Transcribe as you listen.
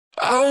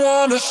I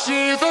wanna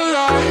see the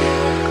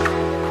light.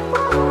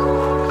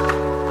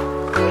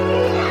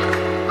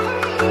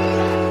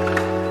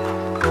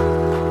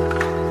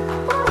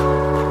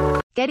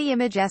 Getty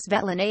Images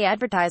Svetlana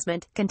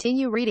advertisement.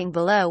 Continue reading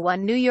below.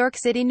 1 New York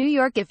City, New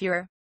York. If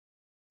you're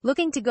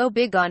looking to go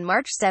big on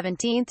March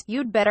 17th,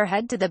 you'd better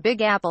head to the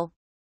Big Apple.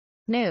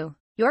 New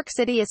York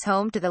City is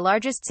home to the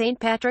largest St.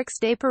 Patrick's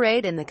Day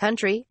parade in the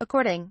country,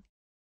 according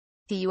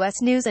to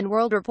U.S. News and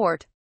World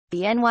Report.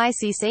 The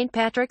NYC St.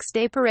 Patrick's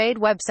Day Parade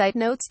website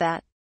notes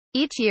that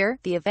each year,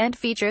 the event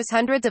features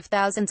hundreds of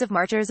thousands of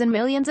marchers and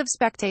millions of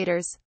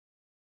spectators.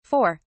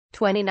 For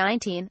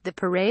 2019, the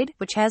parade,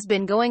 which has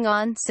been going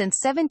on since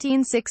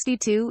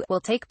 1762,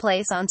 will take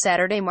place on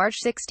Saturday, March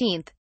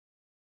 16th.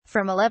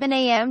 From 11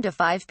 a.m. to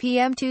 5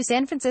 p.m. to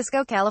San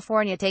Francisco,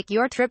 California. Take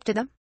your trip to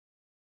the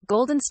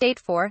Golden State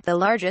for the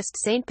largest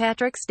St.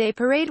 Patrick's Day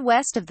parade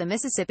west of the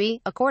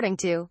Mississippi, according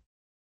to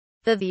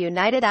the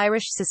United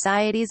Irish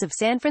Societies of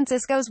San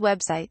Francisco's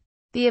website.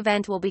 The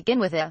event will begin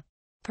with a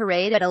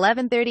parade at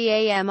 11:30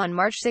 a.m. on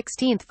March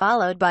 16th,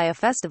 followed by a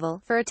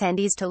festival for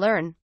attendees to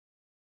learn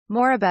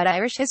more about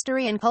Irish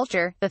history and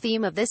culture. The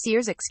theme of this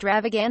year's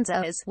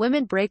extravaganza is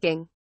Women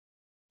Breaking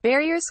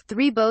Barriers.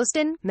 3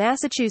 Boston,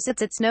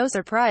 Massachusetts. It's no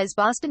surprise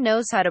Boston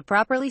knows how to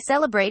properly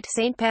celebrate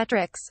St.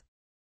 Patrick's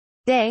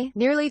Day.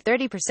 Nearly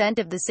 30%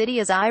 of the city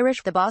is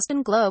Irish, the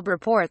Boston Globe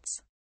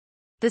reports.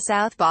 The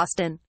South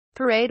Boston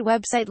Parade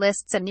website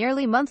lists a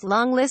nearly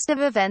month-long list of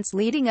events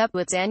leading up to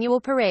its annual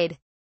parade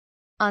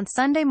on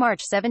Sunday,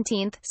 March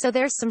 17th, so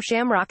there's some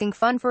shamrocking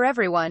fun for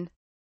everyone.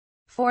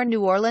 4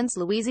 New Orleans,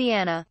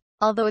 Louisiana.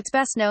 Although it's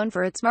best known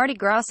for its Mardi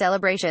Gras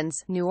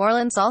celebrations, New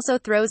Orleans also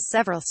throws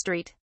several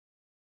St.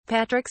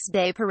 Patrick's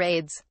Day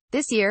parades.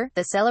 This year,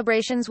 the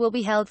celebrations will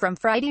be held from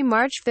Friday,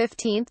 March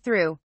 15th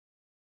through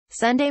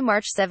Sunday,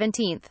 March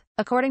 17th.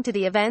 According to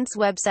the event's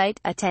website,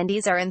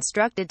 attendees are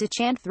instructed to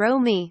chant "Throw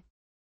me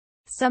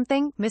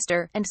something,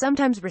 mister," and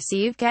sometimes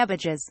receive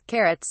cabbages,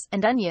 carrots,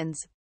 and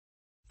onions.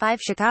 5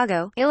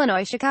 Chicago,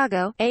 Illinois.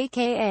 Chicago,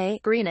 aka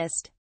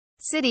greenest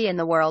city in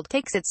the world,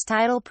 takes its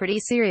title pretty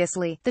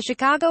seriously. The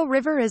Chicago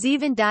River is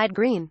even dyed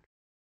green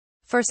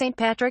for St.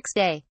 Patrick's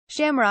Day.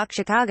 Shamrock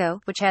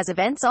Chicago, which has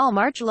events all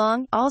March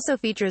long, also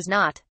features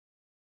not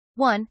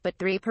 1, but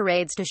 3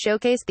 parades to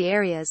showcase the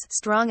area's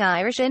strong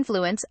Irish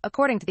influence,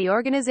 according to the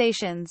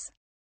organization's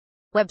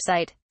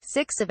website.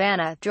 6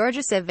 Savannah,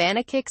 Georgia.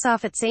 Savannah kicks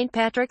off its St.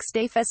 Patrick's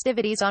Day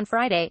festivities on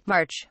Friday,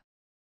 March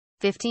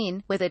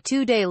 15, with a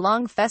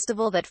 2-day-long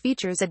festival that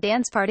features a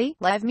dance party,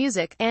 live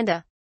music, and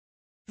a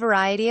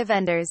variety of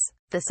vendors.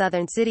 The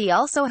southern city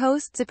also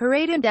hosts a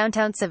parade in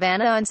downtown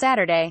Savannah on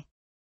Saturday,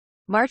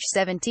 March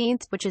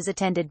 17th, which is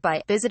attended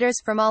by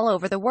visitors from all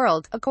over the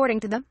world,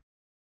 according to the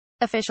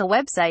official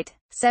website.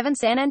 7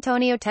 San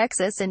Antonio,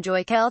 Texas.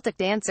 Enjoy Celtic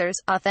dancers,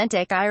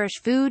 authentic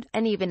Irish food,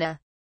 and even a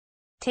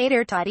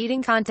tater tot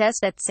eating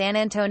contest at San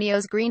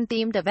Antonio's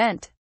green-themed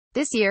event.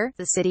 This year,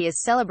 the city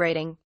is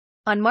celebrating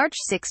on March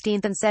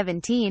 16th and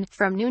 17th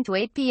from noon to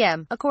 8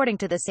 p.m., according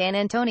to the San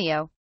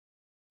Antonio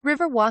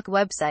Riverwalk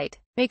website.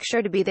 Make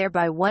sure to be there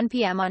by 1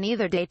 p.m. on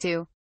either day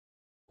to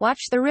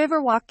watch the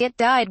Riverwalk get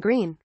dyed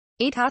green.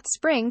 8 Hot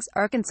Springs,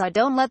 Arkansas.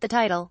 Don't let the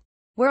title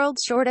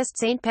 "World's Shortest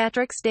St.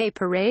 Patrick's Day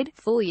Parade"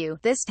 fool you.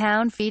 This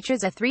town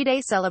features a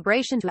 3-day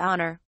celebration to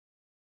honor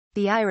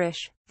the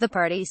Irish. The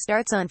party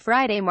starts on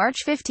Friday,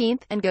 March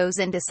 15th, and goes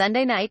into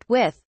Sunday night,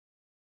 with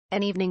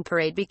an evening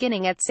parade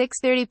beginning at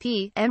 6:30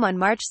 p.m. on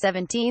March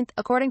 17th,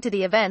 according to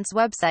the event's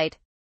website.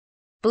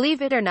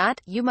 Believe it or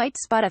not, you might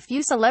spot a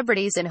few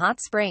celebrities in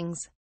Hot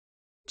Springs.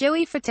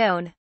 Joey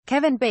Fatone,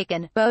 Kevin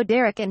Bacon, Bo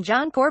Derek, and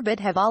John Corbett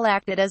have all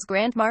acted as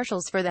grand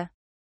marshals for the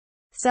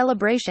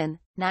celebration.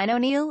 9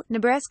 O'Neill,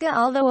 Nebraska.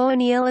 Although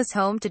O'Neill is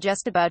home to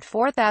just about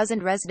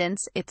 4,000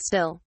 residents, it's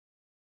still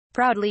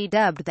proudly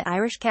dubbed the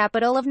Irish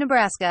capital of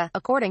Nebraska,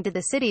 according to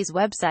the city's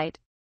website.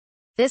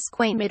 This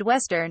quaint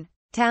Midwestern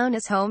town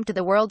is home to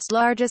the world's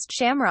largest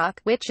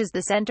shamrock, which is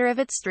the center of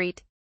its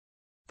St.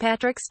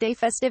 Patrick's Day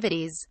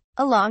festivities.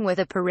 Along with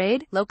a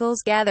parade,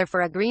 locals gather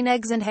for a green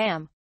eggs and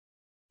ham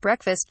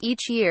breakfast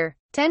each year.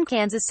 10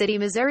 Kansas City,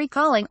 Missouri.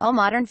 Calling all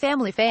Modern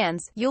Family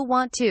fans, you'll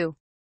want to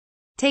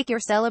take your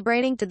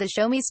celebrating to the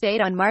Show Me State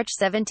on March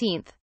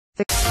 17th.